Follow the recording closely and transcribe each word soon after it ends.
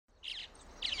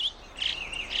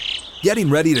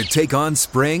Getting ready to take on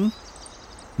spring?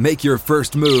 Make your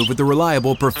first move with the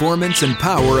reliable performance and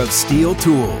power of Steel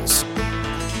tools.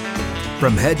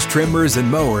 From hedge trimmers and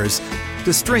mowers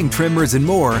to string trimmers and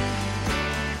more,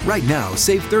 right now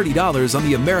save $30 on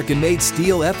the American-made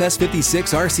Steel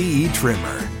FS56 RCE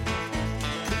trimmer.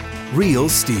 Real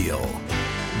Steel.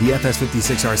 The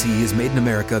FS56 RCE is made in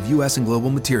America of U.S. and global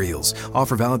materials.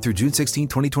 Offer valid through June 16,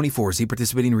 2024. See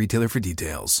participating retailer for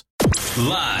details.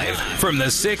 Live from the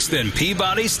 6th and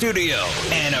Peabody Studio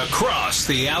and across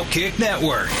the Outkick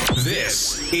Network,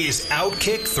 this is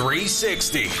Outkick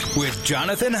 360 with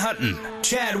Jonathan Hutton,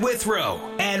 Chad Withrow,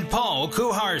 and Paul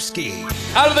Kuharsky.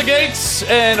 Out of the gates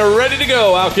and ready to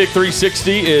go. Outkick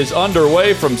 360 is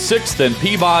underway from 6th and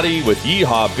Peabody with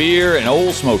Yeehaw Beer and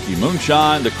Old Smoky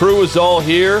Moonshine. The crew is all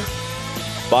here.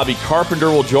 Bobby Carpenter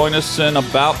will join us in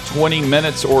about 20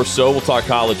 minutes or so. We'll talk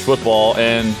college football.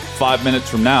 And 5 minutes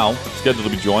from now, scheduled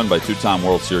to be joined by two-time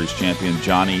World Series champion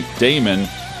Johnny Damon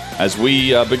as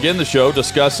we begin the show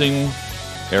discussing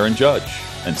Aaron Judge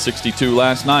and 62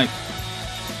 last night.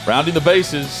 Rounding the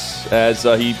bases as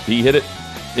he hit it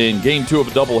in Game 2 of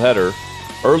a doubleheader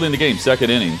early in the game, second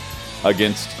inning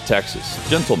against Texas.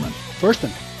 Gentlemen. First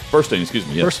inning, excuse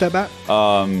me. Yes. First at bat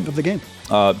of the game.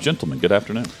 Gentlemen, good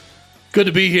afternoon. Good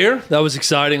to be here. That was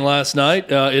exciting last night.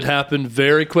 It happened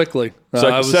very quickly.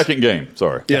 Second game,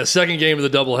 sorry. Yeah, second game of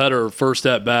the doubleheader, first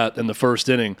at bat in the first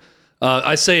inning.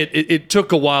 I say it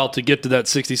took a while to get to that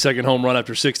 60-second home run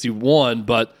after 61,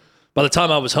 but by the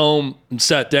time I was home and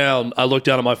sat down, I looked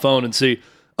down at my phone and see,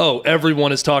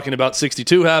 everyone is talking about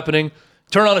 62 happening.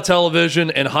 Turn on a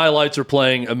television and highlights are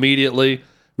playing immediately.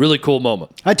 Really cool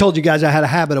moment. I told you guys I had a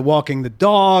habit of walking the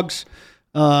dogs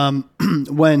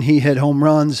when he hit home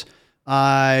runs. We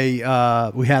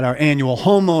had our annual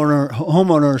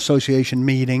homeowner association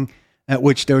meeting at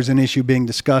which there was an issue being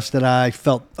discussed that I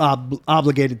felt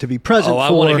obligated to be present for. I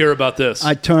want to hear about this.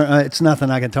 It's nothing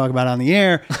I can talk about on the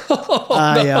air.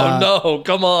 No,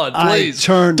 come on, please.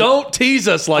 Don't tease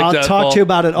us like that, I'll talk to you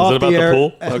about it off the air. The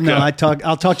pool? Okay. No,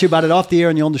 I'll talk to you about it off the air,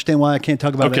 and you'll understand why I can't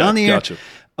talk about it on the air.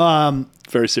 Gotcha.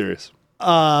 Very serious.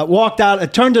 Walked out, I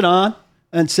turned it on,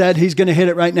 and said he's going to hit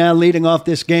it right now leading off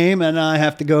this game, and I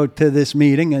have to go to this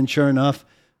meeting. And sure enough,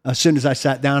 as soon as I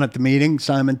sat down at the meeting,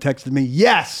 Simon texted me,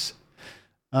 yes.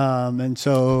 And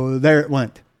so there it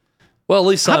went. Well, at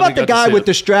least Simon How about the guy with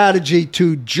the strategy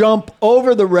to jump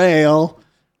over the rail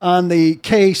on the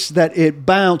case that it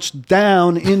bounced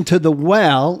down into the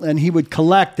well, and he would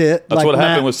collect it. That's what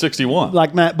happened with 61.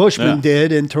 Like Matt Bushman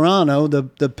did in Toronto,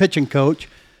 the pitching coach.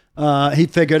 He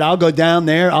figured, I'll go down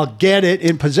there, I'll get it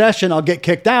in possession, I'll get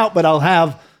kicked out, but I'll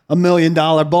have $1 million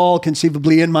ball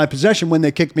conceivably in my possession when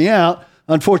they kick me out.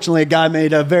 Unfortunately, a guy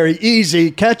made a very easy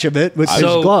catch of it with his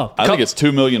glove. I think it's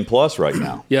 $2 million plus right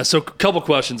now. Yeah, so a couple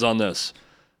questions on this.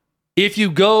 If you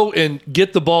go and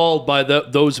get the ball by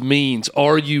those means,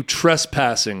 are you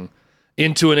trespassing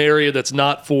into an area that's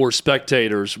not for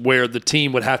spectators where the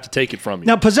team would have to take it from you?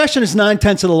 Now, possession is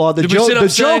 9/10 of the law. The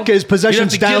joke is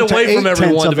possession's down to 8/10 of the law. You have to get away from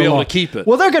everyone to be able to keep it.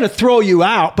 Well, they're going to throw you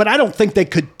out, but I don't think they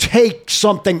could take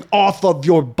something off of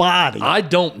your body. I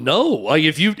don't know. Like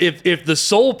if the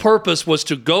sole purpose was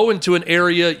to go into an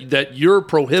area that you're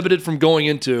prohibited from going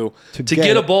into to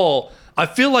get a ball, I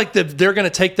feel like they're going to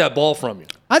take that ball from you.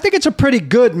 I think it's a pretty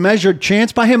good measured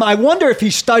chance by him. I wonder if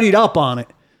he studied up on it.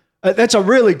 That's a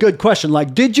really good question.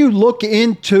 Like, did you look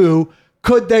into,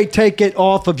 could they take it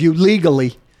off of you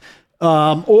legally?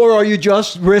 Or are you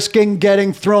just risking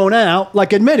getting thrown out,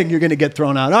 like admitting you're going to get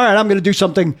thrown out? All right, I'm going to do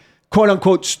something quote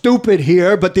unquote stupid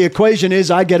here, but the equation is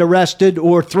I get arrested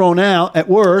or thrown out at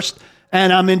worst,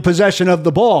 and I'm in possession of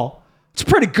the ball. It's a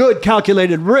pretty good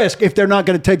calculated risk if they're not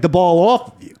going to take the ball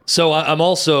off of you. So I'm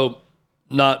also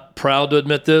not proud to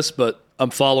admit this, but I'm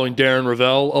following Darren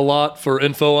Ravel a lot for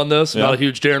info on this. I'm not a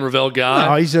huge Darren Ravel guy.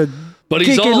 No, he's a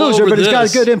he's all loser, over but this. He's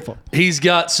got good info.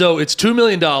 So it's $2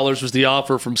 million was the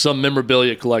offer from some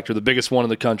memorabilia collector, the biggest one in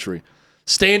the country.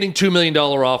 Standing $2 million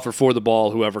offer for the ball,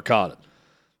 whoever caught it.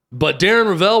 But Darren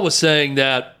Ravel was saying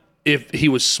that if he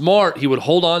was smart, he would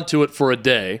hold on to it for a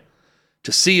day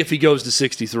to see if he goes to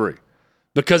 63.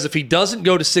 Because if he doesn't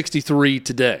go to 63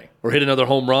 today or hit another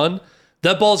home run,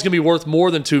 that ball is going to be worth more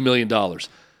than $2 million.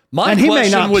 My and he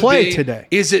question may not would play be, today.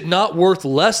 Is it not worth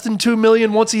less than $2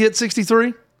 million once he hits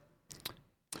 63?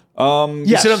 Yes.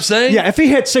 You see what I'm saying? Yeah, if he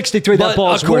hits 63, that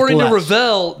ball is worth according to less.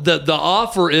 Ravel, the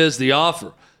offer is the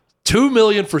offer. $2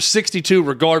 million for 62,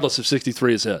 regardless if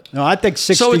 63 is hit. No, I think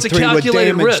 63 so it's a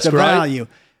calculated would damage risk, the right? value.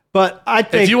 But I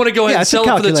think if you want to go ahead and sell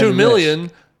it for the $2 million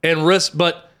risk. And risk,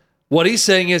 but what he's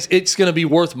saying is it's going to be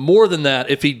worth more than that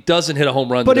if he doesn't hit a home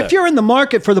run But today. if you're in the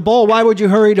market for the ball, why would you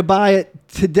hurry to buy it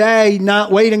today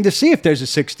not waiting to see if there's a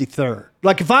 63rd.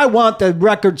 Like if I want the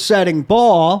record-setting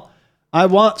ball, I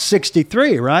want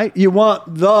 63, right? You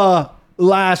want the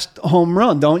last home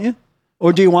run, don't you?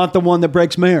 Or do you want the one that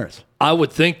breaks Maris? I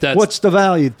would think that's... What's the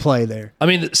value play there? I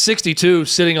mean, 62,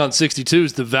 sitting on 62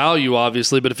 is the value,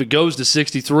 obviously, but if it goes to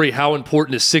 63, how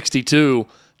important is 62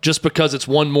 just because it's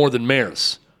one more than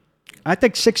Maris? I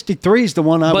think 63 is the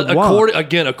one I would want.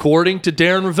 But according to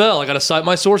Darren Ravel, I got to cite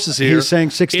my sources here. He's saying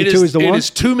 62 is the one? It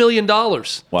is $2 million.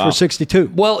 Wow. For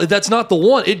 62. Well, that's not the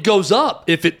one. It goes up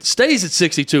if it stays at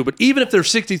 62. But even if they're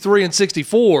 63 and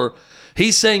 64...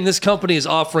 he's saying this company is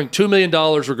offering $2 million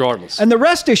regardless. And the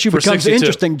rest issue becomes 62.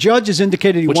 Interesting. Judge has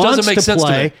indicated he wants doesn't make to sense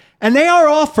play. to me. And they are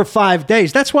off for 5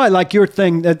 days. That's why, like your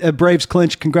thing, that Braves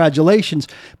clinch, congratulations.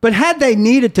 But had they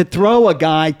needed to throw a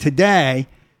guy today,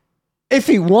 if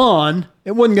he won,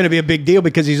 it wasn't going to be a big deal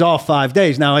because he's off 5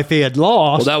 days. Now, if he had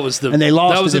lost, and they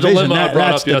lost the division,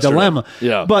 that's the dilemma.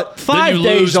 Yeah. But 5 then you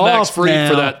days lose off Max Fried now,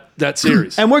 for that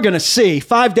series. And we're going to see.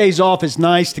 5 days off is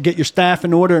nice to get your staff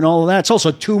in order and all of that. It's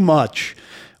also too much.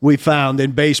 We found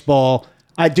in baseball.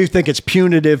 I do think it's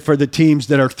punitive for the teams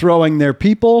that are throwing their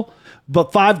people,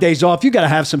 but 5 days off, you got to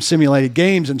have some simulated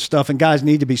games and stuff, and guys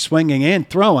need to be swinging and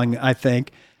throwing, I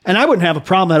think. And I wouldn't have a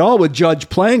problem at all with Judge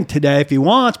playing today if he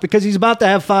wants because he's about to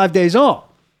have 5 days off.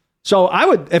 So I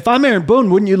would, if I'm Aaron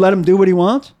Boone, wouldn't you let him do what he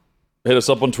wants? Hit us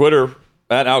up on Twitter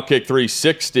at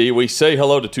Outkick360. We say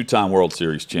hello to two-time World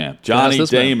Series champ Johnny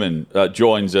Damon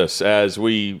joins us as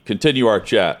we continue our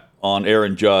chat on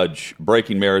Aaron Judge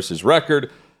breaking Maris's record,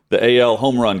 the AL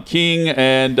home run king.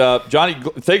 And Johnny,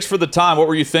 thanks for the time. What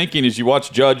were you thinking as you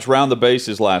watched Judge round the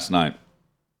bases last night?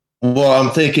 Well, I'm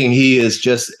thinking he is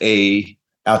just a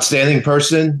outstanding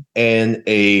person and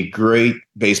a great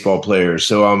baseball player.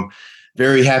 So I'm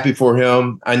very happy for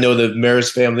him. I know the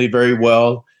Maris family very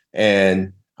well,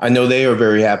 and I know they are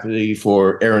very happy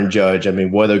for Aaron Judge. I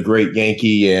mean, what a great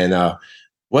Yankee, and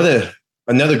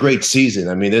another great season.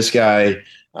 I mean, this guy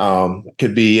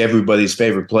could be everybody's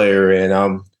favorite player,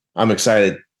 and I'm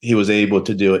excited he was able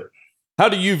to do it. How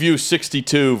do you view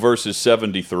 62 versus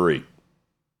 73?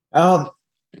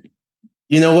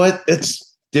 You know what?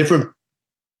 It's different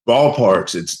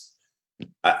ballparks.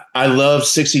 I love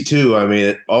 62. I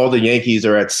mean, all the Yankees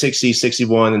are at 60,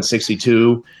 61, and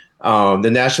 62. The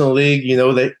National League,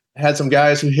 they had some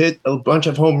guys who hit a bunch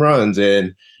of home runs,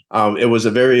 and it was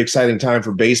a very exciting time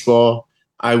for baseball.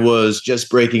 I was just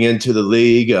breaking into the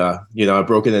league. I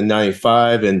broke in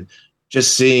 95, and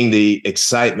just seeing the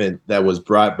excitement that was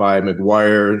brought by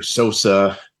McGuire,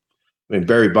 Sosa,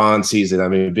 Barry Bonds season. I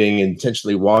mean, being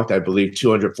intentionally walked, I believe,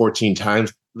 214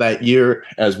 times that year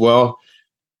as well.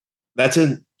 That's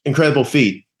an incredible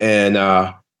feat, and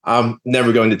I'm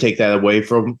never going to take that away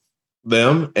from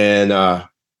them. And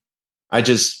I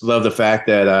just love the fact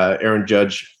that Aaron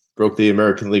Judge broke the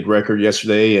American League record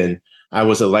yesterday, and I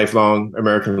was a lifelong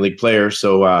American League player.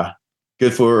 So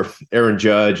good for Aaron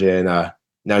Judge, and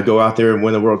now go out there and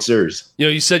win the World Series.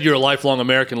 You said you're a lifelong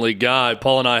American League guy.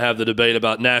 Paul and I have the debate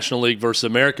about National League versus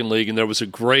American League, and there was a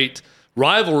great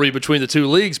rivalry between the two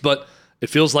leagues, but it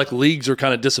feels like leagues are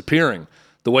kind of disappearing.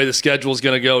 The way the schedule is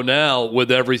going to go now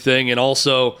with everything, and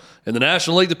also in the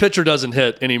National League, the pitcher doesn't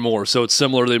hit anymore, so it's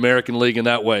similar to the American League in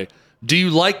that way. Do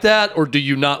you like that, or do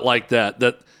you not like that?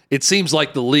 That it seems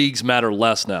like the leagues matter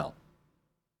less now.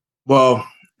 Well,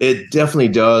 it definitely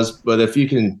does, but if you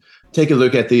can take a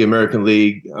look at the American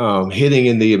League, hitting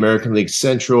in the American League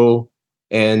Central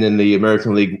and in the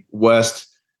American League West,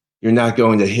 you're not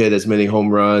going to hit as many home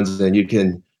runs, and you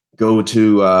can go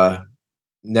to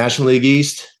National League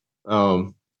East,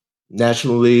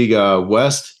 National League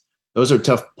West. Those are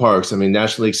tough parks. I mean,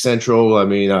 National League Central,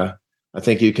 I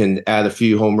think you can add a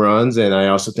few home runs, and I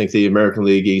also think the American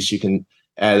League East, you can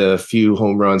add a few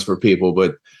home runs for people.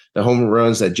 But the home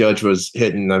runs that Judge was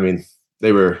hitting,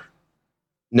 they were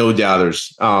no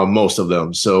doubters, most of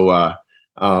them. So,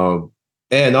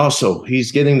 and also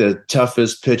he's getting the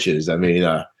toughest pitches.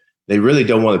 They really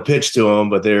don't want to pitch to him,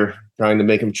 but they're trying to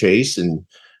make him chase, and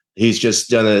he's just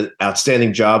done an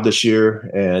outstanding job this year.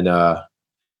 And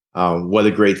what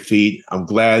a great feat. I'm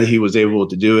glad he was able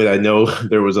to do it. I know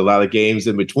there was a lot of games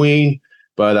in between,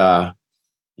 but,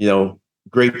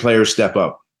 great players step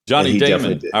up. Johnny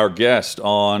Damon, our guest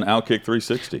on Outkick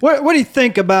 360. What do you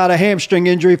think about a hamstring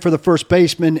injury for the first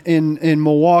baseman in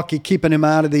Milwaukee, keeping him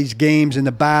out of these games in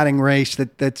the batting race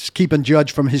that's keeping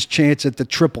Judge from his chance at the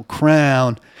Triple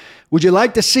Crown? Would you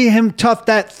like to see him tough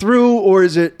that through, or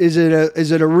is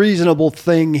it a reasonable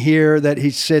thing here that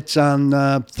he sits on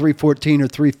 314 or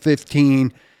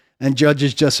 315 and Judge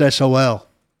is just SOL?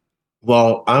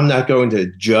 Well, I'm not going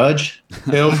to judge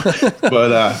him,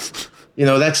 but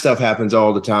that stuff happens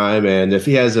all the time. And if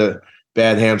he has a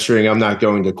bad hamstring, I'm not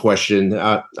going to question.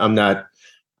 I'm not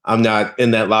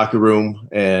in that locker room.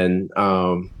 And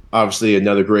obviously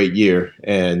another great year.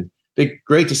 And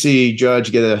great to see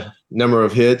Judge get a number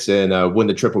of hits and win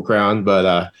the Triple Crown.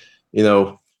 But,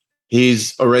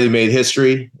 he's already made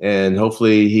history, and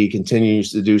hopefully he continues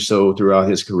to do so throughout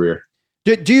his career.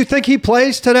 Do you think he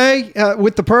plays today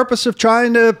with the purpose of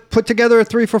trying to put together a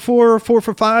 3-for-4 or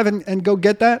 4-for-5 and go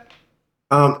get that?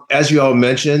 As you all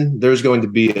mentioned, there's going to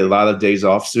be a lot of days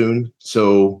off soon.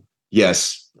 So,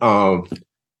 yes,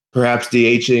 perhaps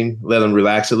DHing, let him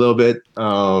relax a little bit.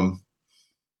 But,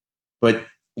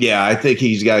 yeah, I think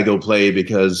he's got to go play,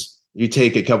 because you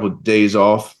take a couple of days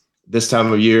off this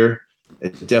time of year,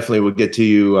 it definitely would get to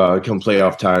you come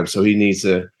playoff time. So he needs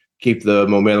to keep the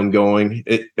momentum going.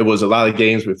 It was a lot of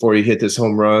games before he hit this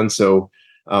home run. So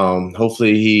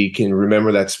hopefully he can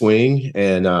remember that swing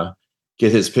and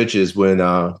get his pitches when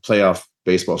playoff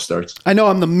baseball starts. I know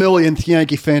I'm the millionth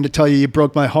Yankee fan to tell you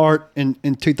broke my heart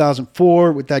in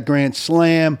 2004 with that grand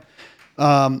slam.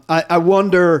 I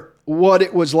wonder what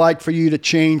it was like for you to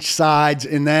change sides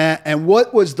in that, and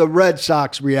what was the Red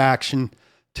Sox reaction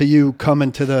to you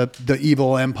coming to the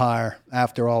evil empire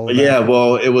after all of that? Yeah,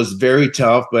 well, it was very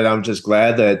tough, but I'm just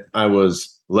glad that I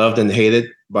was loved and hated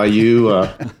by you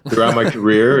throughout my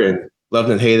career, and loved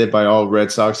and hated by all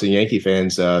Red Sox and Yankee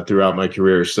fans throughout my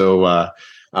career. So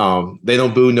they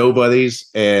don't boo nobodies,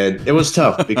 and it was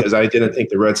tough because I didn't think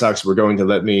the Red Sox were going to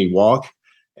let me walk.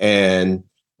 And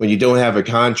when you don't have a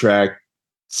contract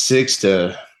 6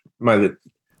 to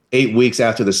 8 weeks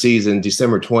after the season,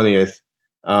 December 20th,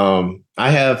 I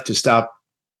have to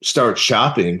start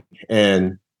shopping,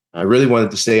 and I really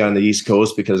wanted to stay on the East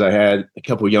Coast because I had a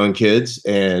couple young kids,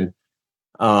 and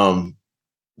the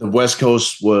West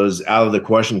Coast was out of the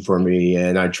question for me.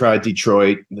 And I tried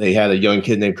Detroit. They had a young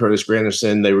kid named Curtis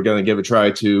Granderson they were going to give a try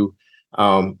to.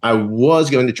 I was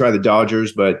going to try the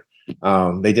Dodgers, but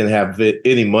they didn't have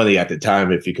any money at the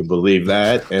time, if you can believe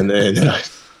that. And then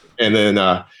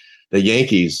the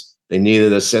Yankees, they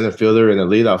needed a center fielder and a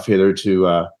leadoff hitter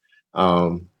to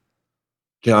come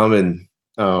and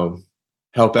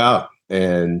help out.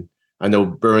 And I know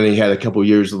Bernie had a couple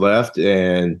years left,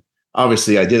 and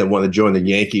obviously I didn't want to join the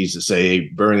Yankees to say, hey,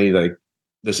 Bernie, like,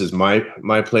 this is my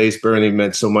place. Bernie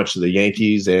meant so much to the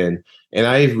Yankees, and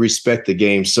I respect the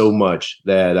game so much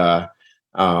that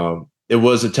it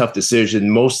was a tough decision,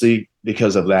 mostly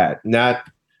because of that, not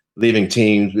leaving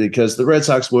teams, because the Red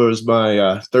Sox was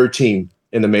my third team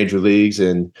in the major leagues.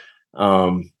 And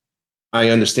I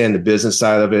understand the business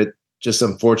side of it. Just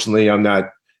unfortunately, I'm not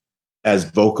as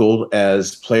vocal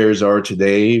as players are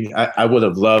today. I would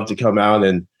have loved to come out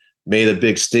and made a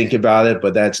big stink about it,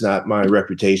 but that's not my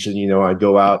reputation. I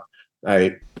go out,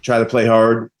 I try to play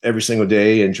hard every single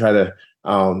day and try to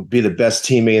be the best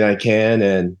teammate I can.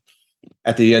 And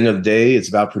at the end of the day, it's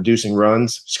about producing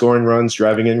runs, scoring runs,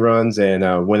 driving in runs,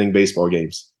 and winning baseball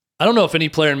games. I don't know if any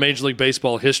player in Major League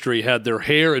Baseball history had their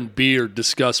hair and beard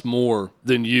discussed more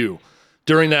than you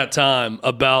during that time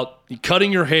about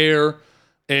cutting your hair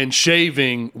and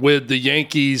shaving with the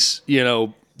Yankees,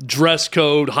 dress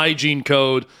code, hygiene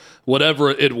code, whatever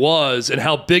it was, and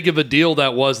how big of a deal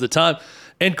that was at the time.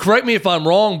 And correct me if I'm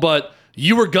wrong, but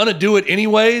you were going to do it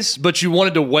anyways, but you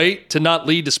wanted to wait to not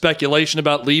lead to speculation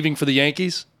about leaving for the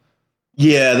Yankees?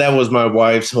 Yeah, that was my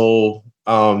wife's whole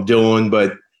doing,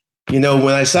 but when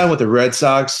I signed with the Red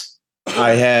Sox,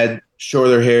 I had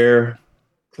shorter hair,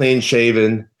 clean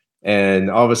shaven, and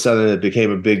all of a sudden it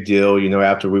became a big deal,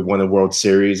 after we won the World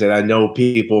Series. And I know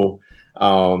people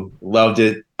loved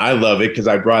it. I love it because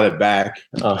I brought it back.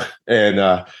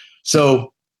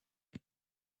 So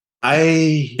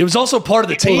it was also part of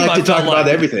the team. Like to talk about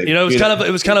everything.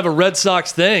 It was kind of a Red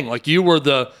Sox thing. Like, you were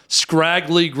the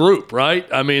scraggly group, right?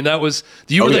 I mean,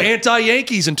 you were the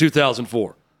anti-Yankees in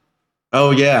 2004.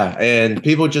 Oh, yeah. And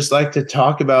people just like to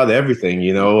talk about everything.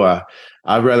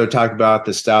 I'd rather talk about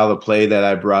the style of play that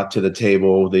I brought to the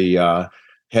table, the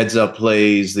heads-up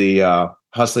plays, the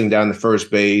hustling down the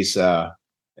first base,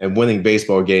 and winning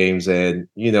baseball games. And,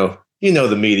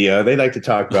 the media, they like to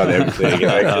talk about everything.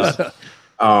 And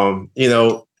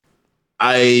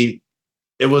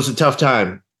it was a tough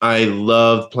time. I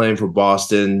loved playing for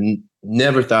Boston.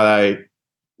 Never thought I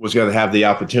was going to have the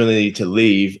opportunity to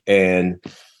leave, and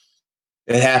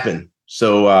it happened.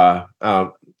 So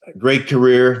great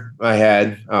career I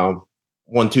had,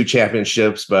 won 2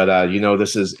 championships, but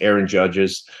this is Aaron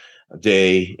Judge's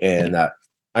day, and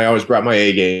I always brought my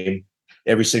A game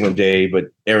every single day, but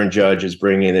Aaron Judge is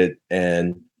bringing it,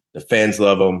 and the fans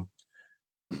love him.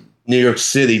 New York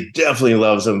City definitely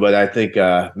loves him, but I think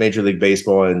Major League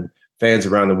Baseball and fans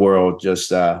around the world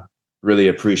just really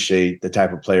appreciate the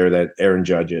type of player that Aaron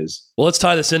Judge is. Well, let's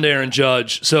tie this into Aaron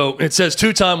Judge. So it says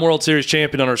 2-time World Series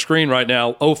champion on our screen right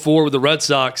now, 04 with the Red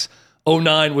Sox,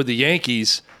 09 with the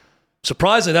Yankees.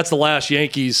 Surprisingly, that's the last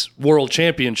Yankees World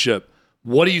Championship.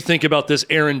 What do you think about this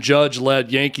Aaron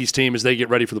Judge-led Yankees team as they get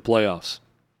ready for the playoffs?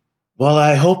 Well,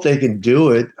 I hope they can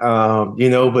do it,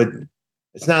 but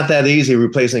it's not that easy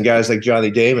replacing guys like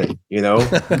Johnny Damon,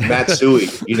 Matsui.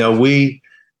 We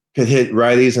could hit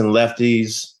righties and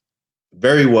lefties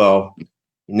very well.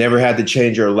 Never had to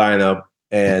change our lineup.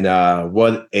 And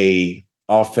what a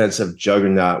offensive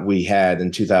juggernaut we had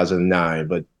in 2009.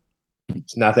 But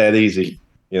it's not that easy.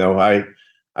 I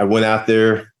went out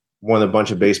there, won a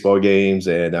bunch of baseball games,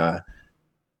 and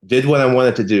did what I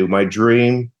wanted to do. My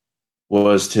dream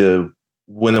was to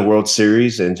win a World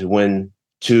Series and to win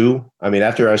 2. I mean,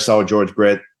 after I saw George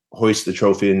Brett hoist the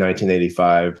trophy in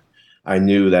 1985, I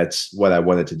knew that's what I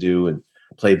wanted to do and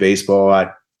play baseball.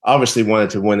 I obviously wanted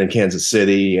to win in Kansas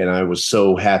City, and I was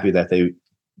so happy that they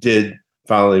did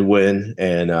finally win.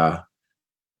 And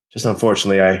just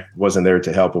unfortunately, I wasn't there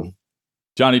to help them.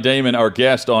 Johnny Damon, our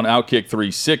guest on Outkick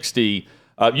 360.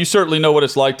 You certainly know what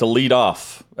it's like to lead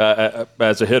off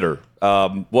as a hitter.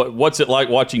 What's it like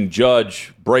watching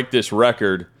Judge break this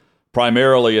record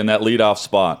primarily in that leadoff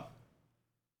spot?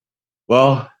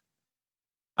 Well,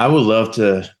 I would love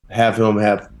to have him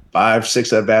have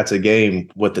 5-6 at-bats a game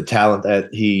with the talent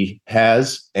that he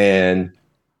has. And,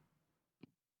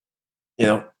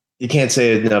 you can't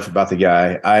say enough about the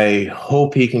guy. I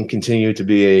hope he can continue to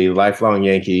be a lifelong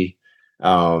Yankee.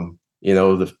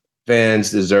 The fans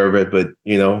deserve it, but,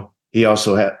 he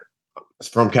also is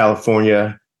from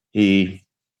California. I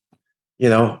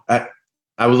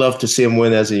would love to see him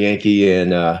win as a Yankee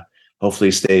and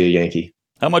hopefully stay a Yankee.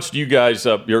 How much do you guys,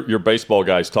 your baseball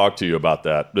guys, talk to you about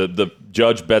that? The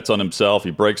Judge bets on himself. He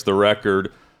breaks the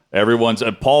record.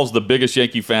 Paul's the biggest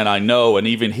Yankee fan I know, and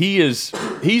even he's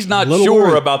not sure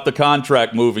worried about the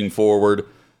contract moving forward.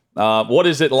 What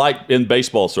is it like in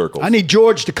baseball circles? I need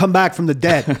George to come back from the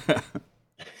dead.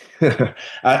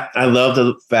 I love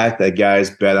the fact that guys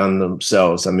bet on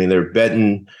themselves. I mean, they're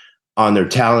betting on their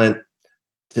talent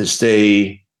to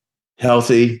stay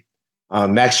healthy.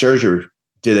 Max Scherzer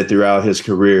did it throughout his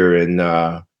career, and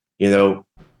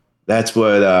that's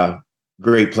what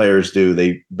great players do.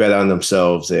 They bet on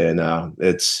themselves, and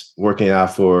it's working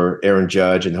out for Aaron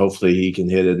Judge, and hopefully he can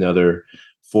hit another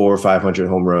 400 or 500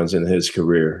 home runs in his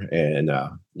career. And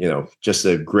just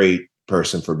a great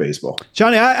person for baseball.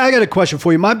 Johnny, I got a question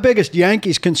for you. My biggest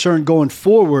Yankees concern going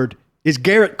forward is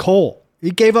Garrett Cole. He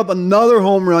gave up another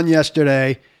home run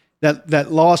yesterday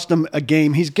that lost him a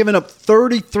game. He's given up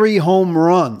 33 home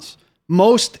runs,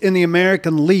 most in the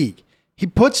American League. He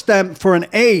puts them for an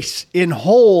ace in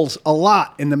holes a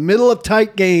lot. In the middle of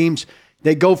tight games,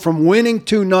 they go from winning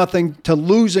 2-0 to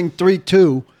losing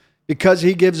 3-2 because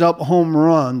he gives up home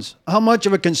runs. How much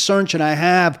of a concern should I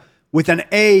have with an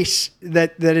ace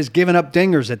that is giving up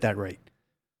dingers at that rate?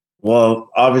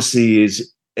 Well, obviously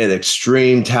he's an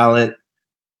extreme talent,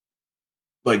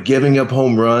 but giving up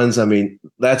home runs, I mean,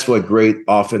 that's what great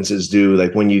offenses do.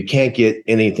 Like when you can't get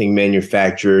anything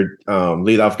manufactured,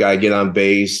 leadoff guy can't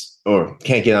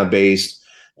get on base,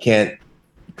 can't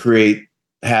create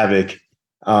havoc.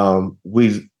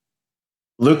 We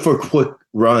look for quick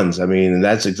runs. I mean, and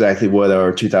that's exactly what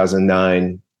our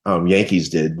 2009 Yankees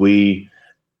did. We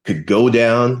could go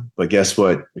down, but guess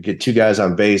what? We get 2 guys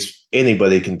on base.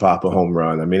 Anybody can pop a home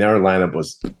run. I mean, our lineup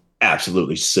was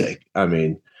absolutely sick. I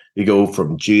mean, you go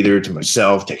from Jeter to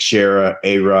myself, Teixeira,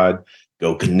 A-Rod,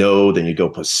 go Cano, then you go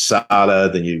Posada,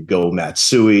 then you go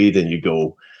Matsui, then you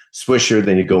go Swisher,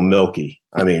 then you go Milky.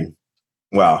 I mean,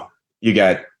 wow. You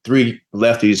got 3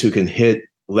 lefties who can hit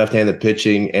left-handed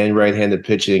pitching and right-handed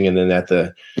pitching, and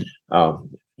then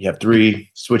you have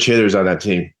 3 switch hitters on that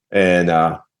team. And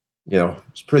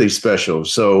it's pretty special.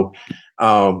 So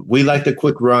we like the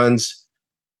quick runs.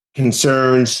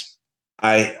 Concerns,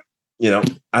 I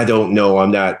don't know.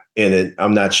 I'm not in it.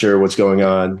 I'm not sure what's going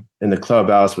on in the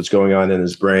clubhouse, what's going on in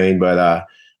his brain, but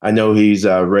I know he's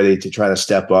ready to try to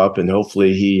step up, and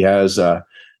hopefully he has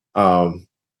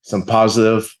some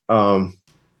positive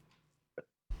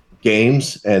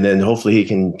games, and then hopefully he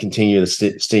can continue to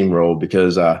steamroll,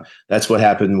 because that's what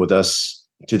happened with us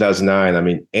in 2009. I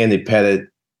mean, Andy Pettitte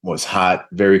was hot,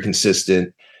 very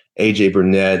consistent. AJ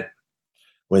Burnett,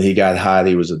 when he got hot,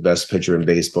 he was the best pitcher in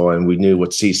baseball, and we knew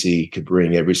what CC could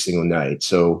bring every single night.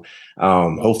 So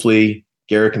hopefully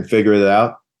Garrett can figure it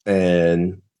out,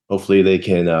 and hopefully they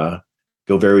can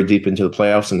go very deep into the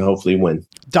playoffs and hopefully win.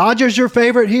 Dodgers your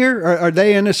favorite here? Are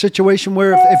they in a situation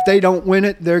where if they don't win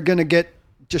it, they're going to get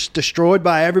just destroyed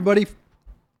by everybody?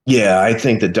 Yeah, I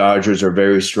think the Dodgers are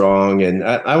very strong. And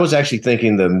I was actually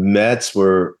thinking the Mets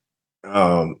were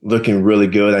looking really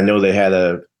good. I know they had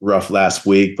a rough last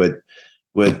week, but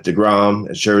with DeGrom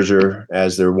and Scherzer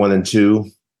as their 1 and 2,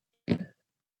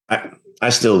 I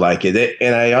still like it.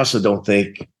 And I also don't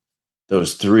think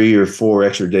those 3 or 4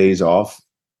 extra days off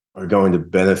are going to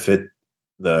benefit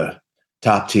the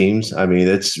top teams. I mean,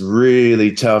 it's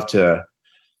really tough to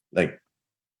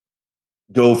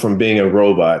go from being a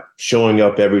robot, showing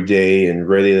up every day and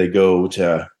ready to go,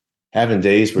 to having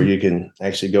days where you can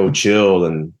actually go chill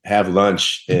and have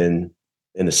lunch in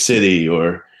the city,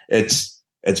 or it's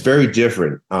very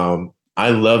different. I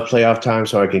love playoff time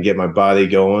so I can get my body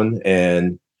going.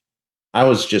 And I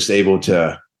was just able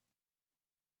to,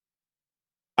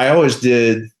 I always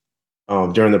did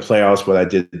during the playoffs what I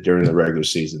did during the regular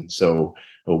season. So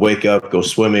I'll wake up, go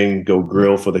swimming, go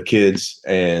grill for the kids,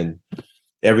 and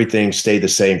everything stayed the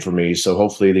same for me. So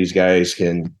hopefully these guys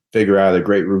can figure out a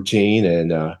great routine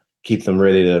and keep them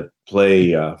ready to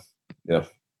play.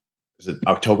 Is it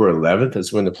October 11th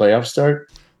is when the playoffs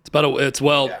start?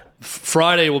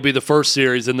 Friday will be the first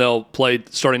series, and they'll play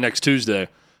starting next Tuesday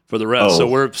for the rest. So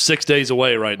we're 6 days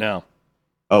away right now.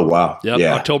 Oh, wow. Yep,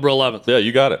 yeah. October 11th. Yeah,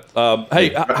 you got it.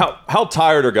 Hey, how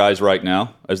tired are guys right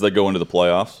now as they go into the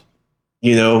playoffs?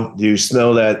 You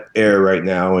smell that air right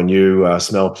now, and you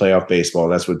smell playoff baseball.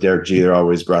 That's what Derek Jeter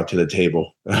always brought to the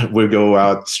table. We go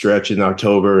out, stretch in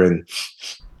October, and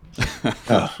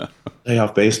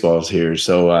playoff baseball is here.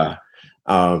 So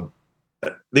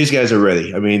these guys are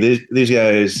ready. I mean, these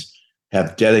guys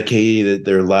have dedicated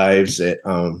their lives, a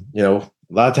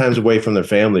lot of times away from their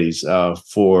families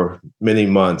for many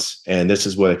months, and this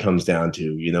is what it comes down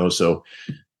to. So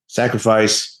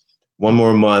sacrifice one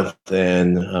more month,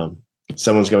 and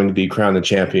someone's going to be crowned a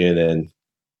champion, and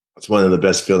it's one of the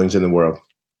best feelings in the world.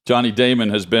 Johnny Damon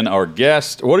has been our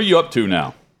guest. What are you up to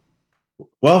now?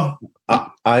 Well,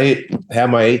 I have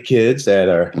my 8 kids that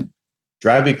are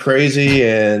driving me crazy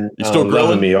and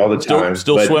loving me all the time.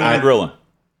 Still swimming and grilling.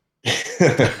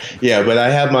 Yeah, but I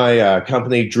have my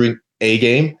company, Drink A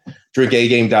Game,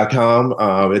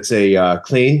 drinkagame.com. It's a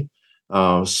clean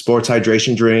sports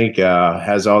hydration drink,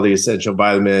 has all the essential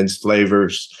vitamins,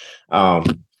 flavors.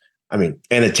 And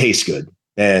it tastes good.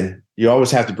 And you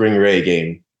always have to bring your A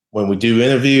game. When we do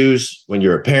interviews, when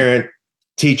you're a parent,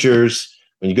 teachers,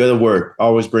 when you go to work,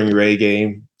 always bring your A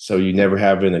game so you never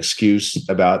have an excuse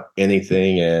about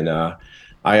anything. And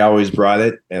I always brought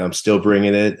it, and I'm still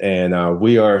bringing it. And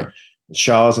we are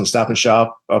Shaw's and Stop and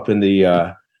Shop up in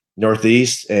the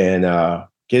Northeast, and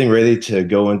getting ready to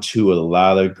go into a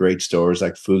lot of great stores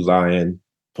like Food Lion,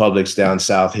 Publix down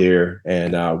south here.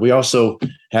 And we also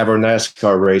have our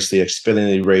NASCAR race, the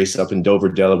Xfinity race up in Dover,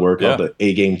 Delaware, called the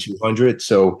A Game 200.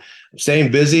 So I'm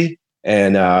staying busy,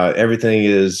 and everything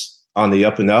is on the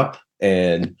up and up,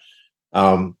 and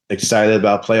excited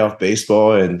about playoff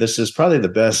baseball. And this is probably the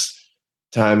best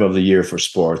time of the year for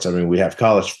sports. I mean, we have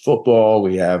college football,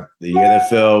 we have the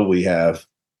NFL, we have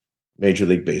Major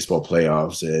League Baseball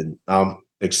playoffs, and I'm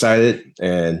excited.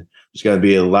 And there's going to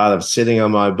be a lot of sitting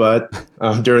on my butt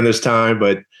during this time,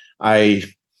 but I,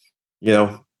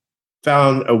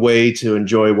 found a way to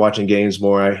enjoy watching games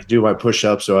more. I do my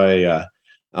push-ups, so I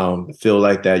feel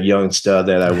like that young stud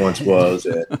that I once was,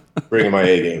 and bringing my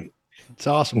A game. It's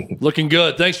awesome. Looking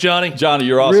good. Thanks, Johnny. Johnny,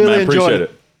 you're awesome, Really man. Appreciate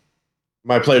it.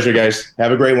 My pleasure, guys.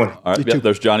 Have a great one. All right,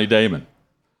 there's Johnny Damon.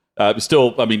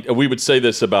 We would say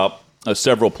this about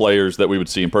several players that we would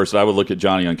see in person. I would look at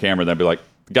Johnny on camera and I'd be like,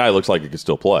 the guy looks like he could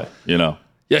still play, Yeah,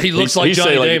 he looks like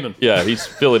Johnny Damon. Yeah, he's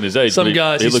filling his age. Some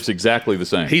guys, he looks exactly the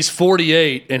same. He's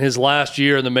 48, and his last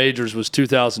year in the majors was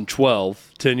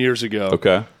 2012, 10 years ago.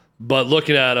 Okay. But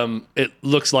looking at him, it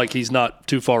looks like he's not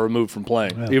too far removed from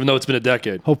playing, even though it's been a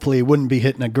decade. Hopefully he wouldn't be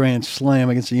hitting a grand slam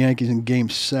against the Yankees in Game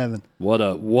 7. What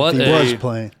if he was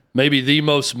playing. Maybe the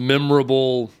most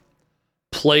memorable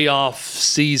playoff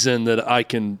season that I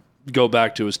can go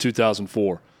back to is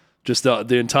 2004. Just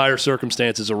the entire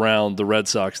circumstances around the Red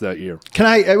Sox that year.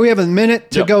 Can we have a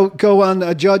minute to go on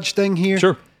a Judge thing here?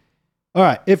 Sure. All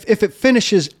right. If it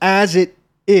finishes as it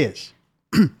is,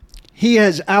 he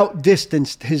has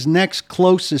outdistanced his next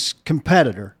closest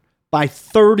competitor by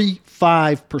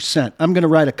 35%. I'm going to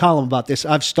write a column about this.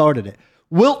 I've started it.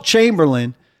 Wilt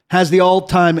Chamberlain has the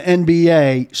all-time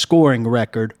NBA scoring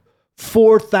record,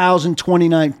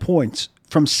 4,029 points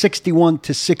from 61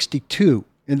 to 62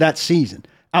 in that season.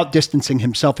 Outdistancing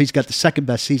himself, he's got the second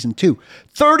best season too.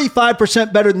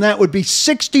 35% better than that would be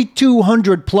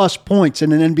 6,200 plus points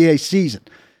in an NBA season.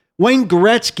 Wayne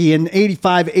Gretzky in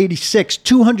 85-86,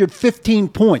 215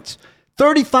 points.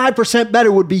 35% better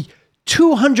would be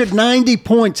 290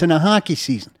 points in a hockey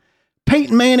season.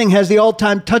 Peyton Manning has the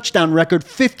all-time touchdown record,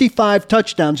 55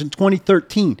 touchdowns in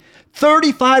 2013.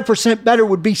 35% better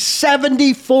would be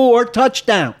 74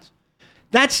 touchdowns.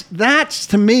 That's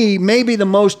to me maybe the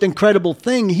most incredible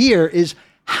thing here is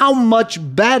how much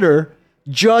better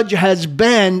Judge has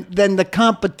been than the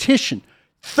competition.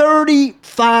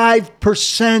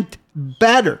 35%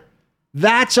 better.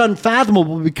 That's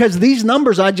unfathomable because these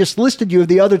numbers I just listed you of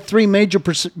the other three major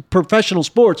professional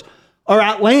sports are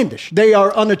outlandish. They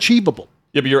are unachievable.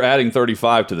 Yeah, but you're adding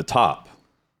 35 to the top,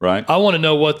 right? I want to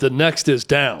know what the next is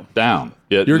down. Down.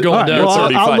 Yeah, You're going down. You're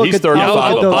 35. He's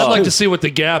 35 above. I'd like to see what the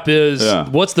gap is. Yeah.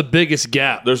 What's the biggest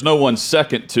gap? There's no one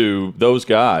second to those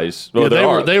guys. Well,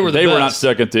 Yeah, they were not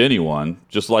second to anyone.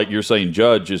 Just like you're saying,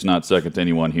 Judge is not second to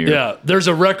anyone here. Yeah, there's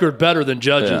a record better than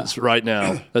Judge's right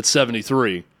now. That's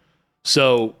 73.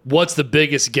 So, what's the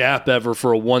biggest gap ever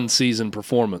for a one-season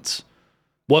performance?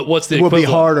 What's the equivalent?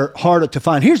 Will be harder to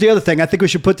find. Here's the other thing. I think we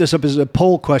should put this up as a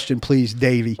poll question, please,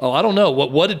 Davey. Oh, I don't know.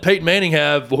 What did Peyton Manning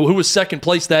have? Who was second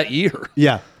place that year?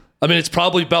 Yeah. I mean, it's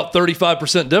probably about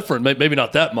 35% different. Maybe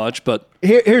not that much, but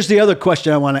here's the other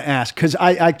question I want to ask because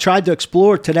I tried to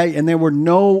explore today and there were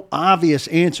no obvious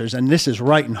answers, and this is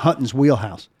right in Hutton's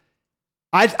wheelhouse.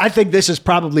 I think this is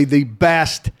probably the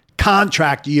best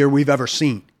contract year we've ever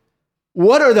seen.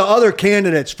 What are the other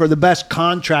candidates for the best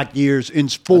contract years in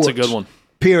sports? That's a good one.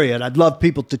 Period. I'd love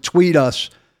people to tweet us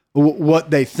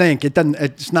what they think.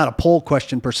 It's not a poll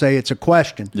question per se. It's a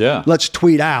question. Yeah. Let's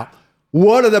tweet out.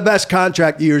 What are the best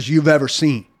contract years you've ever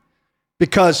seen?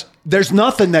 Because there's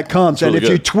nothing that comes, really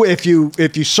and if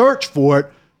you search for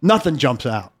it, nothing jumps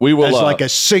out. We will as like a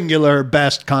singular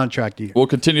best contract year. We'll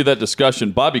continue that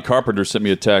discussion. Bobby Carpenter sent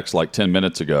me a text like 10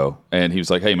 minutes ago, and he was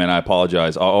like, "Hey man, I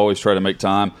apologize. I always try to make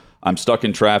time. I'm stuck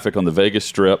in traffic on the Vegas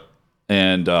Strip."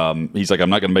 And he's like, "I'm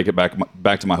not going to make it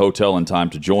back to my hotel in time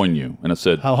to join you." And I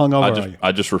said, "How hungover are you?"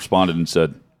 I just responded and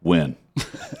said, "Win."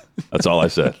 That's all I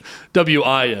said.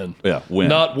 W-I-N. Yeah, win.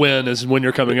 Not win as when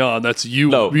you're coming on. That's you.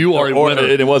 No, you are a winner.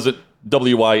 And it wasn't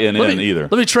W-I-N-N either.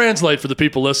 Let me translate for the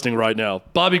people listening right now.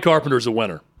 Bobby Carpenter's a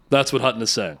winner. That's what Hutton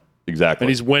is saying. Exactly. And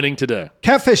he's winning today.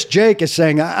 Catfish Jake is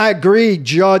saying, I agree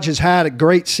Judge has had a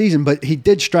great season, but he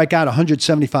did strike out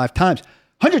 175 times.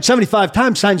 175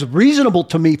 times sounds reasonable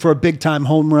to me for a big-time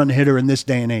home run hitter in this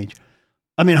day and age.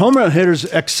 I mean, home run hitters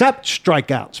accept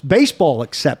strikeouts. Baseball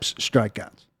accepts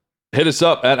strikeouts. Hit us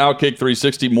up at Outkick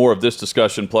 360. More of this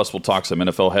discussion, plus we'll talk some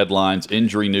NFL headlines,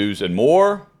 injury news, and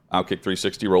more. Outkick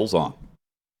 360 rolls on.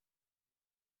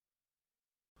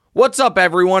 What's up,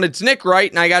 everyone? It's Nick Wright,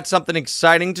 and I got something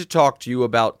exciting to talk to you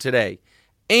about today.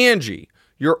 Angie,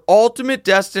 your ultimate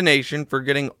destination for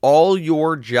getting all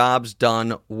your jobs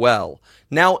done well.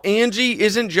 Now, Angie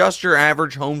isn't just your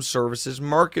average home services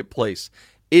marketplace.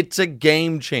 It's a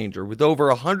game changer with over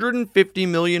 150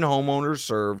 million homeowners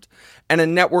served and a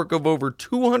network of over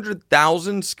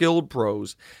 200,000 skilled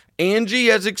pros. Angie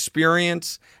has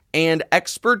experience and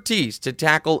expertise to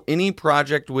tackle any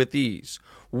project with ease.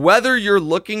 Whether you're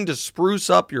looking to spruce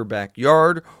up your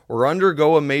backyard or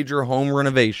undergo a major home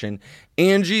renovation,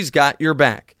 Angie's got your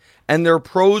back. And their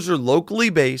pros are locally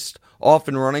based,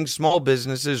 often running small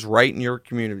businesses right in your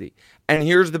community. And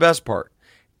here's the best part.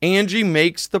 Angie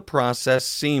makes the process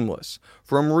seamless.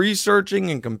 From researching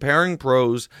and comparing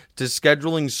pros to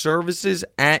scheduling services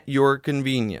at your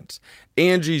convenience.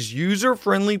 Angie's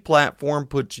user-friendly platform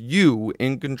puts you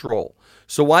in control.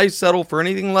 So why settle for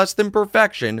anything less than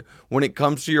perfection when it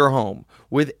comes to your home?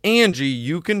 With Angie,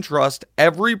 you can trust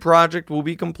every project will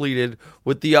be completed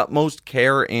with the utmost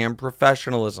care and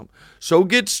professionalism. So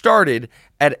get started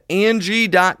at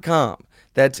Angie.com.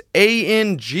 That's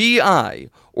ANGI,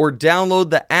 or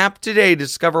download the app today to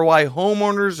discover why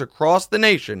homeowners across the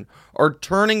nation are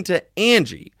turning to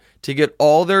Angie to get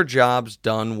all their jobs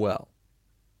done well.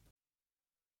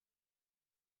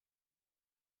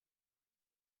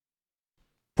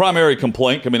 Primary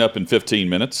complaint coming up in 15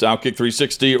 minutes. Outkick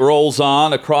 360 rolls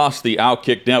on across the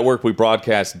Outkick network. We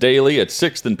broadcast daily at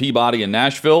 6th and Peabody in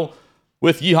Nashville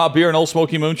with Yeehaw Beer and Old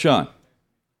Smoky Moonshine.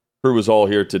 Crew is all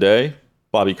here today.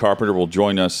 Bobby Carpenter will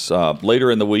join us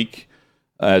later in the week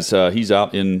as he's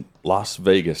out in Las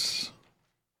Vegas,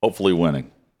 hopefully winning.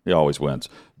 He always wins.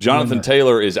 Jonathan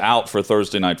Taylor is out for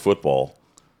Thursday Night Football.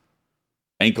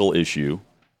 Ankle issue.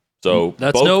 So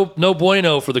that's no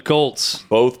bueno for the Colts.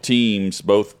 Both teams,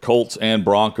 both Colts and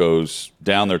Broncos,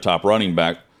 down their top running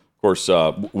back. Of course,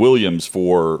 Williams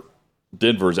for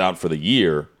Denver's out for the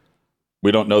year.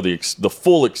 We don't know the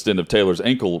full extent of Taylor's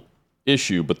ankle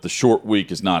issue, but the short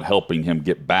week is not helping him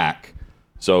get back.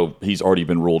 So he's already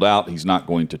been ruled out. He's not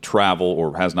going to travel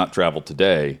or has not traveled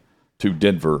today to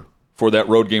Denver for that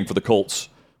road game for the Colts,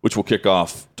 which will kick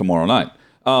off tomorrow night.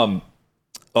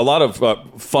 A lot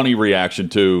of funny reaction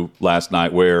to last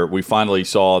night where we finally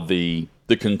saw the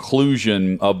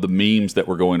conclusion of the memes that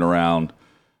were going around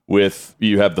with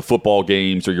you have the football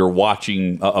games or you're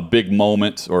watching a big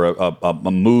moment or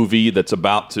a movie that's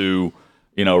about to,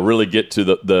 really get to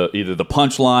the either the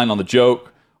punchline on the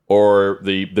joke or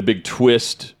the big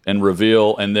twist and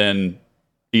reveal, and then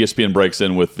ESPN breaks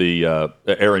in with the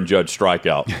Aaron Judge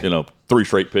strikeout, 3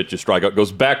 straight pitches, strikeout,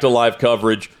 goes back to live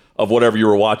coverage of whatever you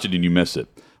were watching and you miss it.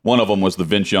 One of them was the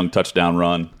Vince Young touchdown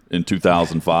run in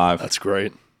 2005. That's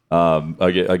great.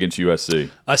 Against USC.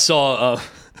 I saw...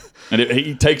 and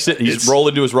he takes it, he's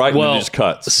rolling to his right, and then he just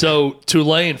cuts. So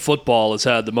Tulane football has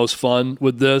had the most fun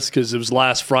with this because it was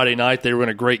last Friday night. They were in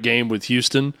a great game with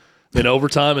Houston in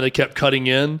overtime, and they kept cutting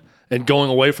in and going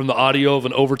away from the audio of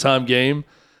an overtime game.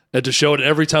 And to show it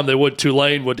every time they would,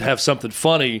 Tulane would have something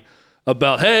funny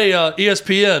about, hey,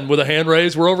 ESPN with a hand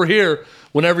raised, we're over here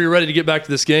whenever you're ready to get back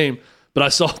to this game. But I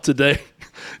saw today,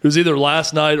 it was either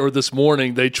last night or this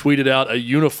morning, they tweeted out a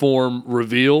uniform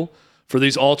reveal for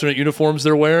these alternate uniforms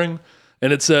they're wearing.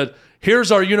 And it said,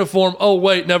 here's our uniform. Oh,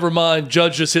 wait, never mind.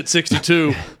 Judge just hit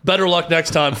 62. Better luck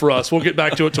next time for us. We'll get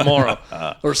back to it tomorrow.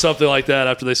 Or something like that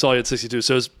after they saw you at 62.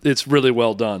 So it's really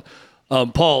well done.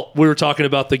 Paul, we were talking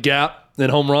about the gap in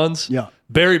home runs. Yeah.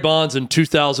 Barry Bonds in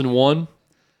 2001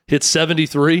 hit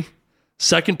 73.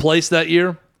 Second place that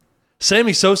year.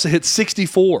 Sammy Sosa hit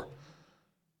 64.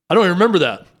 I don't even remember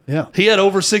that. Yeah. He had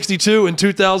over 62 in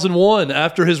 2001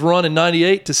 after his run in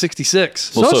 98 to 66.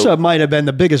 Sosa might have been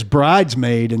the biggest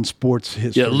bridesmaid in sports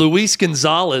history. Yeah, Luis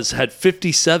Gonzalez had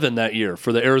 57 that year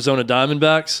for the Arizona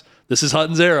Diamondbacks. This is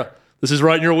Hutton's era. This is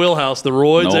right in your wheelhouse, the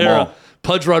Royds era.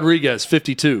 Pudge Rodriguez,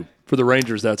 52 for the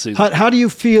Rangers that season. How do you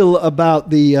feel about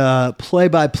the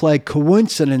play-by-play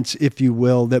coincidence, if you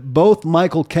will, that both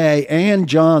Michael Kay and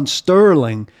John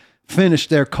Sterling finished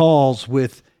their calls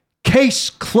with case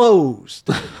closed?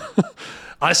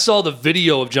 I saw the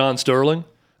video of John Sterling.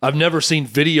 I've never seen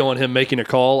video on him making a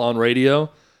call on radio,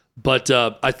 but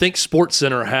I think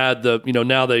SportsCenter had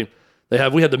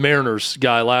we had the Mariners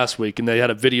guy last week, and they had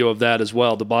a video of that as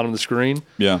well at the bottom of the screen.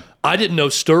 Yeah. I didn't know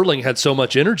Sterling had so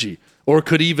much energy or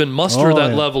could even muster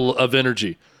that level of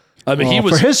energy. I mean, he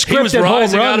was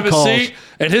rising out of his seat,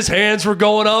 and his hands were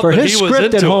going up, for and his he was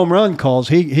into scripted home run calls.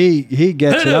 He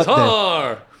gets it up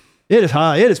hard. there. It is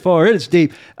high. It is far. It is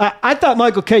deep. I thought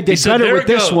Michael Kay did better with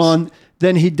this one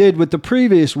than he did with the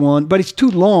previous one, but it's too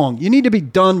long. You need to be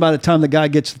done by the time the guy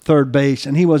gets to third base,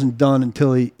 and he wasn't done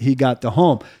until he got to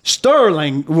home.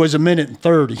 Sterling was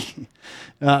 1:30.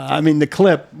 The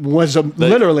clip was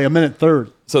literally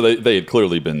 1:30. So they had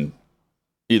clearly been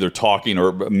either talking,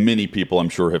 or many people I'm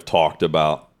sure have talked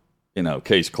about,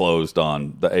 case closed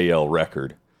on the AL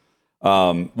record.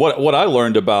 What I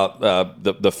learned about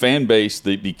the fan base,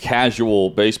 the casual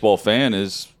baseball fan,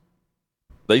 is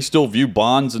they still view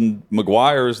Bonds and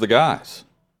McGwire as the guys.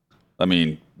 I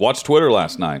mean, watch Twitter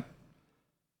last night.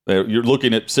 You're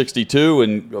looking at 62,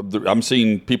 and I'm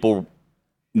seeing people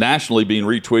nationally being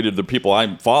retweeted. The people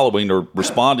I'm following are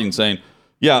responding saying,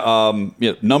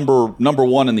 number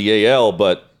one in the AL,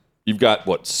 but you've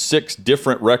got, 6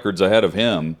 different records ahead of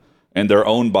him, and they're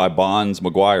owned by Bonds,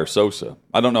 McGwire, Sosa.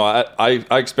 I don't know. I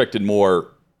expected more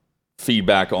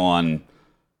feedback on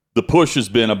the push has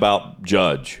been about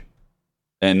Judge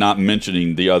and not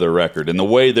mentioning the other record. And the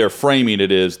way they're framing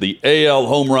it is the AL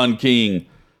home run king,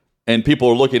 and people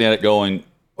are looking at it going,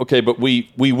 okay, but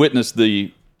we witnessed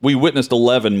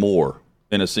 11 more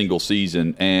in a single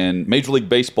season, and Major League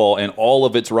Baseball and all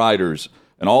of its writers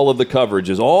and all of the coverage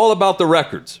is all about the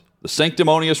records, the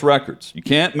sanctimonious records. You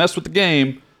can't mess with the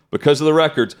game because of the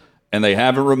records, and they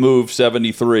haven't removed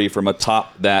 73 from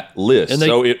atop that list.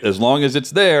 So as long as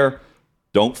it's there,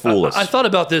 don't fool us. I thought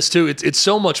about this too. It's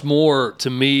so much more to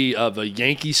me of a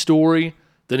Yankee story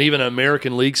than even an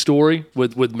American League story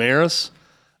with Maris.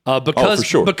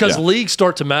 Because leagues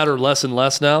start to matter less and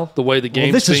less now, the way the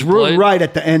game's this is played. right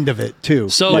at the end of it, too.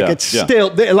 So,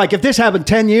 still, if this happened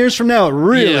 10 years from now, it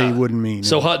really wouldn't mean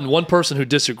So, it. Hutton, one person who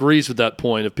disagrees with that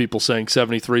point of people saying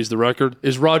 73 is the record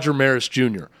is Roger Maris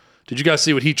Jr. Did you guys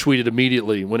see what he tweeted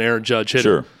immediately when Aaron Judge hit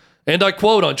him? And I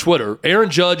quote on Twitter, Aaron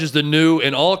Judge is the new,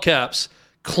 in all caps,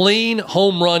 clean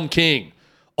home run king.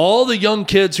 All the young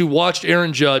kids who watched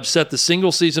Aaron Judge set the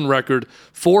single-season record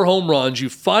for home runs, you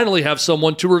finally have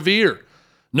someone to revere.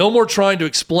 No more trying to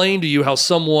explain to you how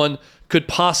someone could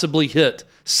possibly hit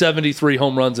 73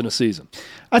 home runs in a season.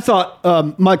 I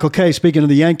thought Michael Kay, speaking of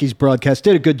the Yankees broadcast,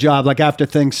 did a good job. Like after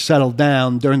things settled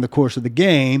down during the course of the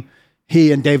game,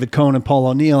 he and David Cohn and Paul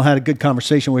O'Neill had a good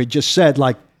conversation where he just said,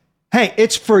 like, hey,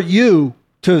 it's for you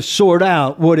to sort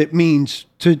out what it means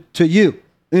to you.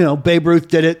 You know, Babe Ruth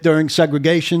did it during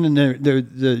segregation, and they're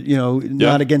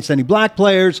not against any black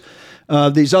players.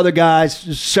 These other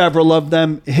guys, several of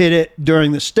them hit it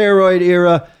during the steroid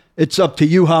era. It's up to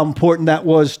you how important that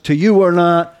was to you or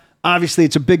not. Obviously,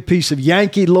 it's a big piece of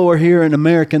Yankee lore here and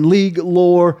American League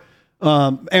lore.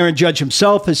 Aaron Judge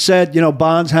himself has said,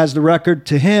 Bonds has the record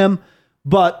to him,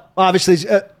 but obviously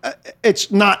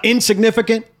it's not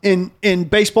insignificant in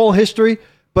baseball history.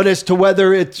 But as to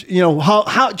whether it's,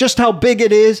 how big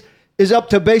it is up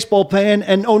to a baseball fan.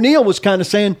 And O'Neill was kind of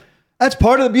saying that's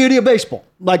part of the beauty of baseball,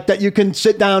 like that you can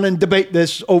sit down and debate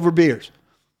this over beers.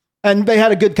 And they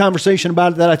had a good conversation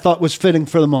about it that I thought was fitting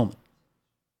for the moment.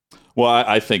 Well,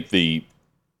 I think they're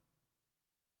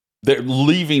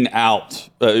leaving out,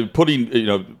 touting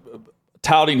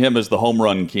him as the home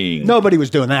run king. Nobody was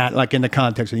doing that, like in the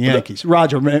context of the Yankees.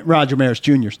 Roger Maris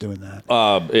Jr. is doing that.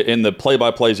 In the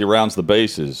play-by-plays, he rounds the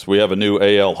bases. We have a new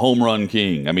AL home run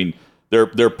king. I mean,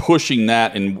 they're pushing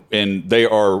that, and they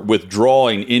are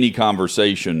withdrawing any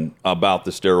conversation about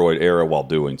the steroid era while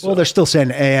doing so. Well, they're still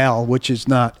saying AL, which is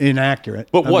not inaccurate.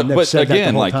 But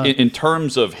again, like in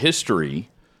terms of history,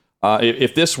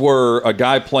 if this were a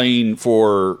guy playing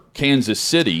for Kansas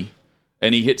City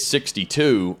and he hit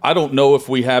 62, I don't know if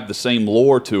we have the same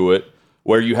lore to it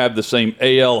where you have the same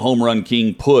AL home run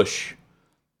king push.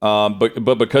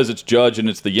 But because it's Judge and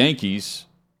it's the Yankees,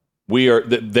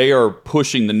 they are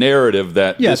pushing the narrative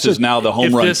that this is now the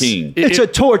home run king. It's a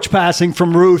torch passing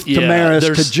from Ruth to Maris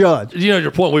to Judge. Your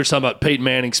point, we were talking about Peyton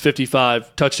Manning's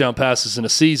 55 touchdown passes in a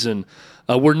season.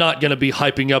 We're not going to be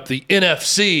hyping up the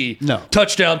NFC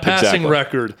touchdown passing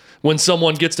record when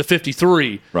someone gets to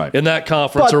 53 in that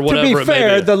conference or whatever it may be. To be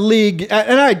fair, the league,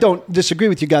 and I don't disagree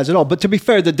with you guys at all, but to be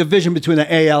fair, the division between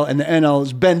the AL and the NL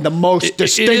has been the most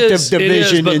distinctive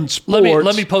division in sports.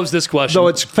 Let me pose this question. Though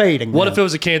it's fading. What if it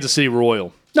was a Kansas City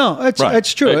Royal? No,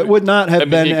 it's true. It would not have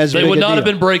been as big a deal. They would not have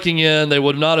been breaking in. They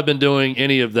would not have been doing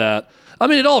any of that. I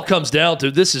mean, it all comes down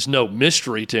to this is no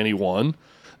mystery to anyone.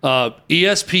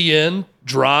 ESPN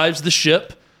drives the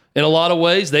ship in a lot of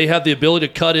ways. They have the ability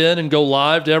to cut in and go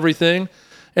live to everything.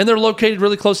 And they're located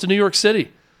really close to New York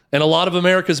City. And a lot of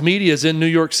America's media is in New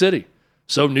York City.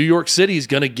 So New York City is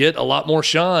going to get a lot more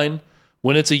shine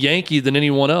when it's a Yankee than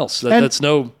anyone else. That's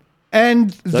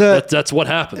what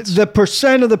happens. The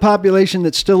percent of the population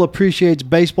that still appreciates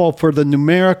baseball for the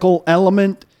numerical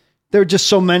element, there are just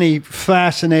so many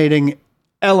fascinating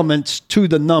elements to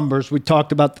the numbers. We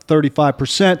talked about the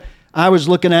 35%. I was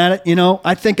looking at it,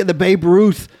 I think of the Babe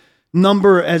Ruth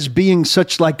number as being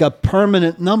such like a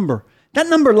permanent number. That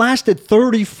number lasted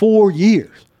 34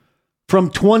 years, from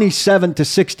 27 to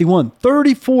 61.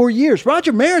 34 years.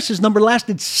 Roger Maris's number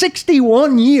lasted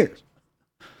 61 years.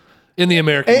 In the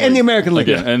American League. In the American League.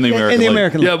 Yeah,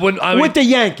 with the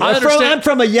Yankees. I'm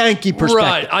from a Yankee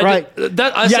perspective. Right.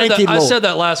 I said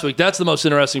that last week. That's the most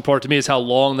interesting part to me is how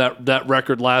long that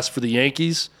record lasts for the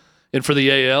Yankees and for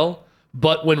the AL.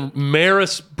 But when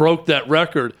Maris broke that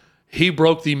record, he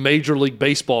broke the Major League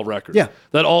Baseball record. Yeah.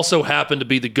 That also happened to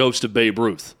be the ghost of Babe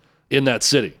Ruth in that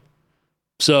city.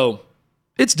 So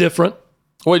it's different.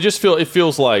 Well, it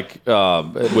feels like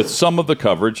with some of the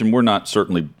coverage, and we're not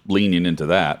certainly leaning into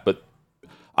that, but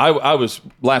I was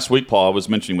last week, Paul, I was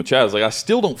mentioning with Chad, I was like, I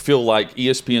still don't feel like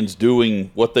ESPN's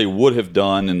doing what they would have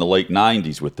done in the late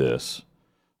 90s with this.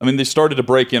 I mean, they started to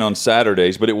break in on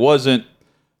Saturdays, but it was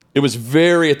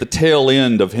very at the tail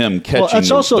end of him catching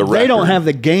the record. They don't have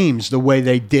the games the way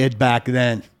they did back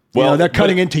then. They're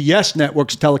cutting into Yes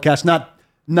Network's telecast, not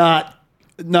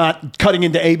cutting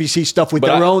into ABC stuff with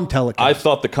their own telecast. I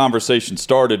thought the conversation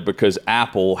started because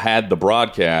Apple had the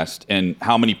broadcast and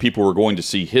how many people were going to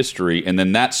see history, and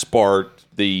then that sparked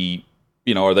are they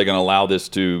going to allow this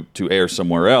to air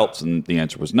somewhere else? And the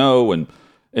answer was no, and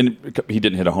he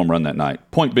didn't hit a home run that night.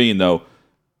 Point being, though,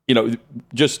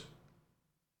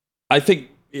 I think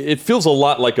it feels a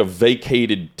lot like a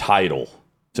vacated title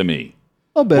to me,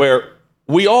 where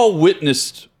we all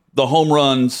witnessed the home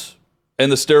runs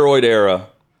and the steroid era,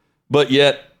 but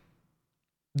yet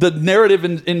the narrative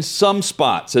in some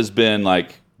spots has been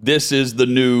like, this is the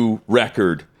new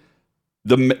record,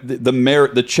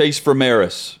 the chase for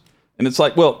Maris. And it's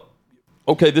like, well,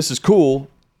 okay, this is cool.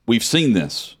 We've seen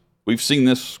this. We've seen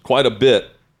this quite a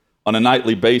bit on a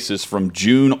nightly basis from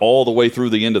June all the way through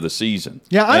the end of the season.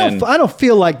 Yeah, I don't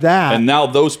feel like that. And now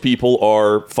those people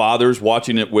are fathers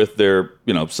watching it with their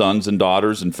sons and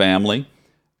daughters and family.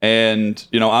 And,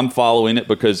 I'm following it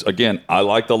because, again, I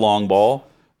like the long ball,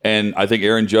 and I think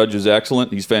Aaron Judge is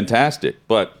excellent. He's fantastic.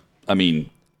 But, I mean,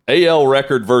 AL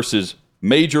record versus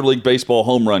Major League Baseball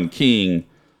home run king,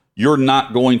 you're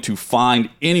not going to find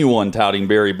anyone touting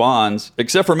Barry Bonds,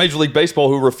 except for Major League Baseball,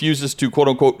 who refuses to,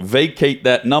 quote-unquote, vacate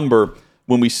that number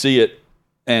when we see it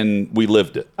and we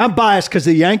lived it. I'm biased because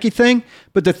of the Yankee thing,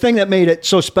 but the thing that made it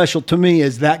so special to me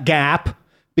is that gap,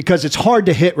 because it's hard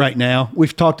to hit right now.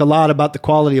 We've talked a lot about the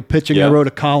quality of pitching. Yeah. I wrote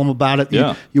a column about it.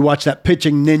 Yeah. You watch that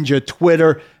Pitching Ninja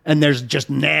Twitter, and there's just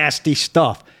nasty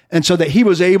stuff. And so that he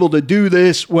was able to do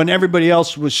this when everybody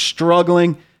else was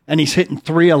struggling, and he's hitting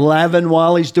 311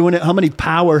 while he's doing it. How many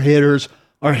power hitters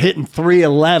are hitting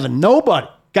 311? Nobody.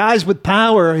 Guys with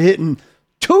power are hitting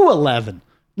 211,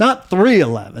 not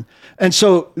 311. And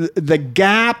so the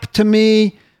gap to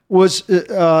me was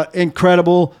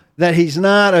incredible, that he's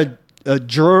not a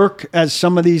jerk as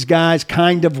some of these guys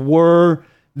kind of were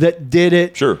that did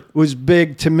it. Sure. Was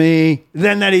big to me.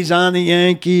 Then that he's on the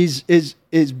Yankees is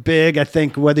big. I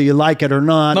think whether you like it or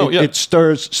not, it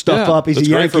stirs stuff up. He's a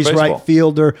Yankees right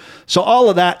fielder. So all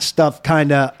of that stuff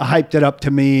kind of hyped it up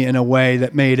to me in a way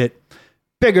that made it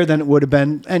bigger than it would have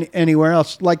been anywhere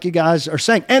else, like you guys are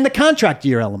saying. And the contract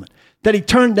year element, that he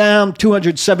turned down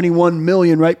 $271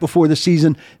 million right before the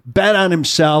season, bet on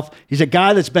himself. He's a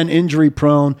guy that's been injury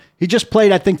prone. He just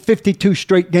played, I think, 52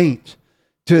 straight games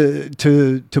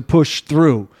to push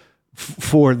through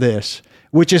for this,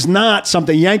 which is not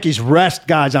something. Yankees rest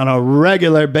guys on a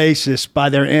regular basis by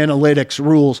their analytics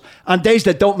rules on days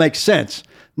that don't make sense.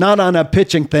 Not on a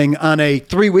pitching thing. On a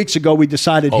 3 weeks ago, we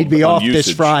decided he'd be off usage.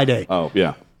 this Friday. Oh,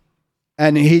 yeah.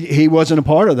 And he wasn't a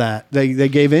part of that. They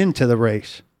gave in to the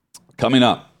race. Coming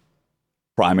up,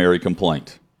 primary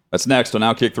complaint. That's next on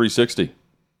Outkick 360.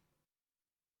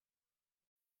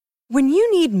 When you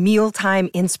need mealtime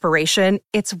inspiration,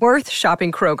 it's worth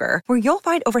shopping Kroger, where you'll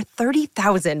find over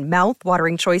 30,000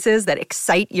 mouth-watering choices that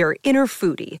excite your inner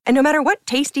foodie. And no matter what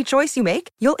tasty choice you make,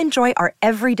 you'll enjoy our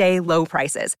everyday low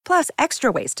prices, plus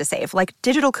extra ways to save, like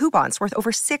digital coupons worth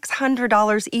over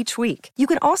 $600 each week. You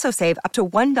can also save up to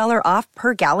 $1 off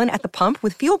per gallon at the pump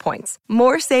with fuel points.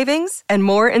 More savings and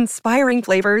more inspiring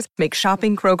flavors make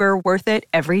shopping Kroger worth it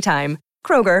every time.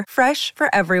 Kroger, fresh for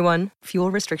everyone.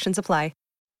 Fuel restrictions apply.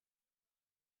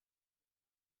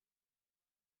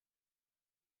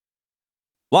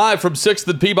 Live from 6th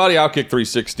and Peabody, Outkick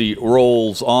 360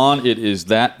 rolls on. It is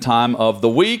that time of the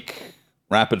week.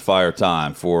 Rapid fire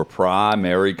time for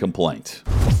primary complaint.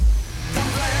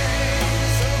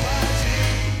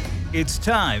 It's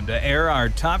time to air our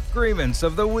top grievance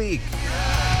of the week.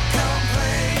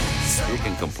 You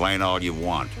can complain all you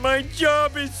want. My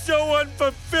job is so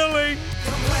unfulfilling.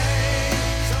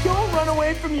 Don't run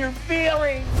away from your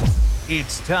feelings.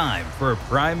 It's time for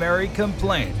primary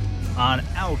complaint on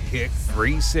Outkick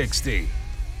 360.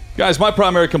 Guys, my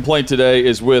primary complaint today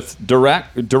is with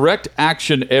Direct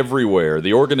Action Everywhere,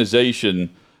 the organization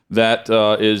that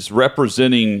is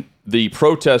representing the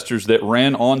protesters that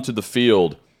ran onto the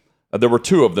field. There were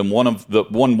two of them.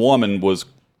 One woman was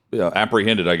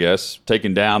apprehended, I guess,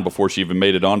 taken down before she even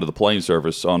made it onto the plane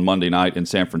service on Monday night in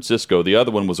San Francisco. The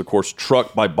other one was, of course,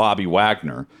 trucked by Bobby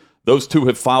Wagner. Those two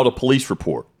have filed a police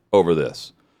report over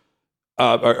this.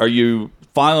 Are you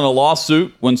filing a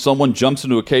lawsuit when someone jumps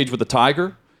into a cage with a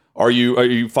tiger? Are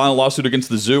you filing a lawsuit against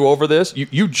the zoo over this?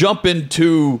 You jump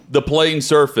into the plane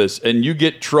surface and you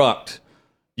get trucked.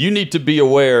 You need to be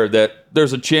aware that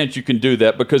there's a chance you can do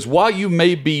that, because while you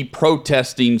may be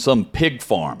protesting some pig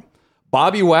farm,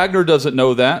 Bobby Wagner doesn't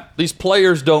know that. These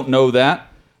players don't know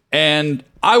that. And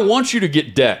I want you to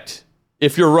get decked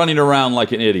if you're running around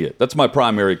like an idiot. That's my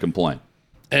primary complaint.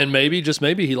 And maybe, just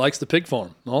maybe, he likes the pig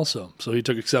farm also. So he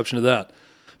took exception to that.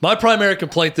 My primary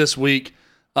complaint this week,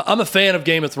 I'm a fan of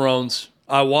Game of Thrones.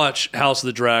 I watch House of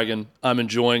the Dragon. I'm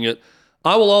enjoying it.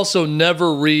 I will also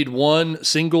never read one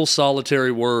single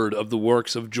solitary word of the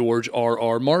works of George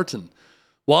R.R. Martin.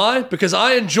 Why? Because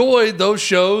I enjoy those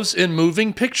shows in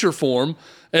moving picture form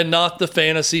and not the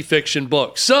fantasy fiction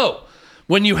book. So,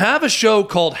 when you have a show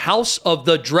called House of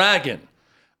the Dragon,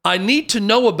 I need to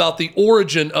know about the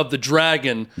origin of the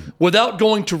dragon without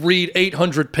going to read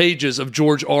 800 pages of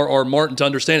George R.R. Martin to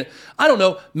understand it. I don't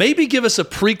know. Maybe give us a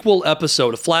prequel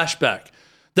episode, a flashback,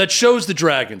 that shows the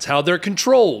dragons, how they're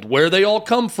controlled, where they all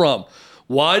come from.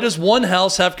 Why does one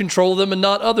house have control of them and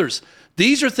not others?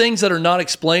 These are things that are not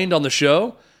explained on the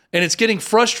show, and it's getting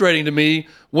frustrating to me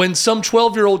when some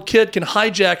 12-year-old kid can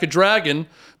hijack a dragon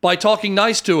by talking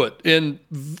nice to it in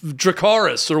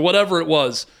Dracarys or whatever it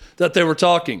was that they were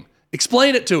talking.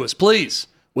 Explain it to us, please,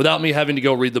 without me having to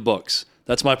go read the books.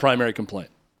 That's my primary complaint.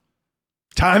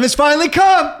 Time has finally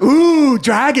come. Ooh,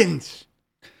 dragons.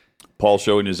 Paul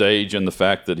showing his age and the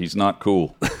fact that he's not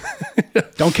cool.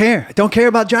 Don't care. I don't care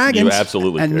about dragons. You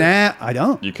absolutely care. And now I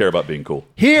don't. You care about being cool.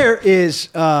 Here is...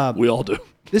 we all do.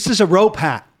 This is a rope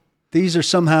hat these are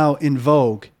somehow in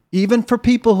vogue, even for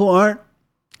people who aren't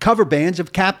cover bands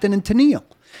of Captain and Tennille.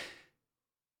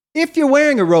 If you're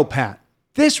wearing a rope hat,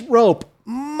 this rope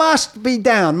must be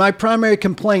down. My primary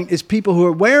complaint is people who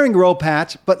are wearing rope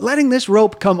hats, but letting this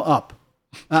rope come up.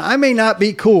 I may not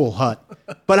be cool, Hut,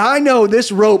 but I know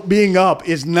this rope being up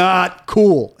is not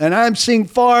cool. And I'm seeing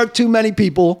far too many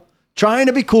people trying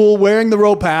to be cool, wearing the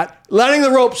rope hat, letting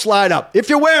the rope slide up. If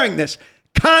you're wearing this,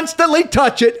 constantly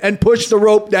touch it and push the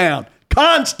rope down.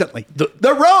 Constantly.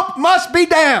 The rope must be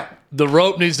down. The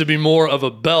rope needs to be more of a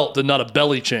belt and not a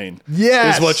belly chain.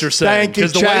 Yes. Is what you're saying.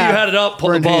 Because the way you had it up,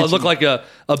 Paul, it looked like a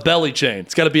belly chain.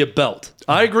 It's got to be a belt.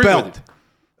 I agree with you.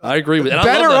 I agree with you. And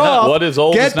better I love that off, hat. What is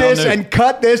old get is now this new. and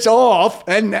cut this off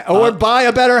or buy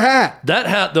a better hat. That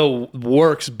hat, though,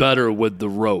 works better with the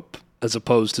rope as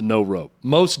opposed to no rope.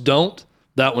 Most don't.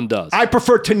 That one does. I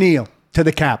prefer Tennille to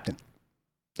the Captain.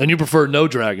 And you prefer no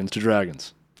dragons to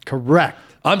dragons. Correct.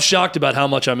 I'm shocked about how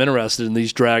much I'm interested in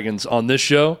these dragons on this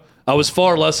show. I was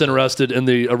far less interested in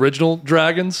the original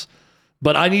dragons,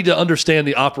 but I need to understand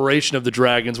the operation of the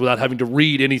dragons without having to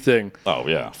read anything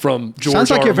from George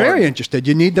Sounds like R. you're Martin. very interested.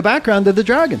 You need the background of the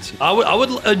dragons. I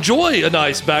would enjoy a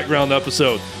nice background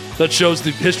episode that shows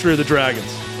the history of the dragons.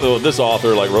 So this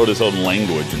author wrote his own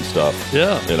language and stuff.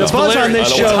 Yeah. You know? The buzz on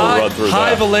this show,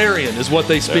 High Valerian is what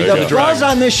they speak There to you the go. dragons.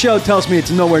 buzz on this show tells me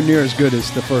it's nowhere near as good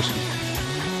as the first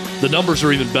one. The numbers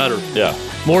are even better. Yeah.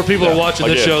 More people are watching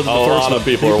this show than the a first lot one. of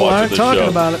people are People watching aren't this talking show.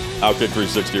 about it. Outkick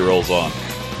 360 rolls on.